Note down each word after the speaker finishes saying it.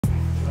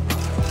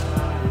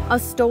A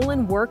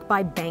stolen work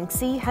by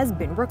Banksy has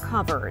been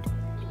recovered.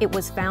 It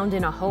was found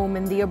in a home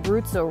in the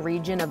Abruzzo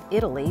region of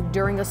Italy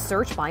during a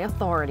search by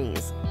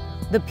authorities.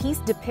 The piece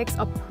depicts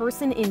a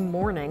person in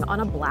mourning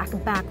on a black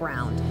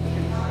background.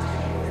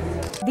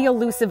 The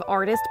elusive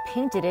artist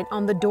painted it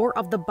on the door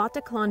of the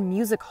Bataclan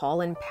Music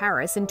Hall in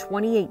Paris in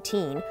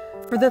 2018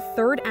 for the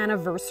third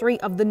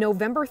anniversary of the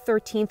November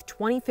 13,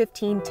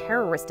 2015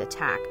 terrorist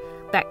attack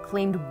that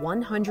claimed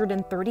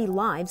 130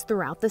 lives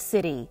throughout the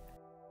city.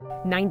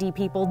 90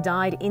 people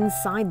died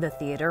inside the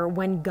theater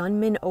when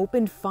gunmen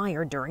opened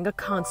fire during a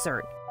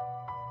concert.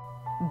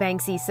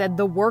 Banksy said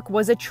the work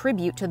was a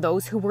tribute to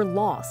those who were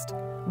lost,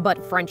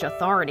 but French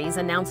authorities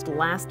announced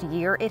last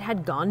year it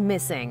had gone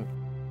missing.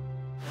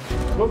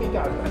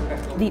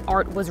 The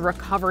art was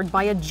recovered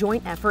by a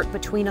joint effort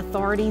between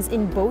authorities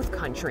in both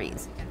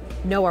countries.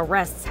 No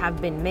arrests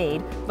have been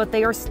made, but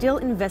they are still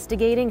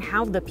investigating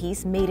how the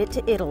piece made it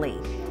to Italy.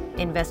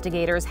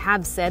 Investigators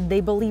have said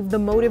they believe the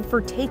motive for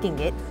taking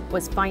it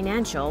was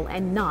financial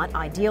and not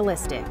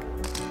idealistic.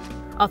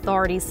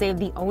 Authorities say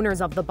the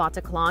owners of the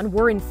Bataclan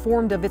were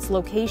informed of its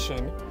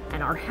location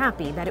and are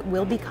happy that it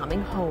will be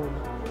coming home.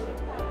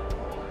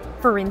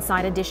 For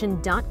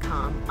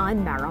InsideEdition.com,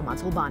 I'm Mara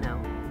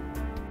Montalbano.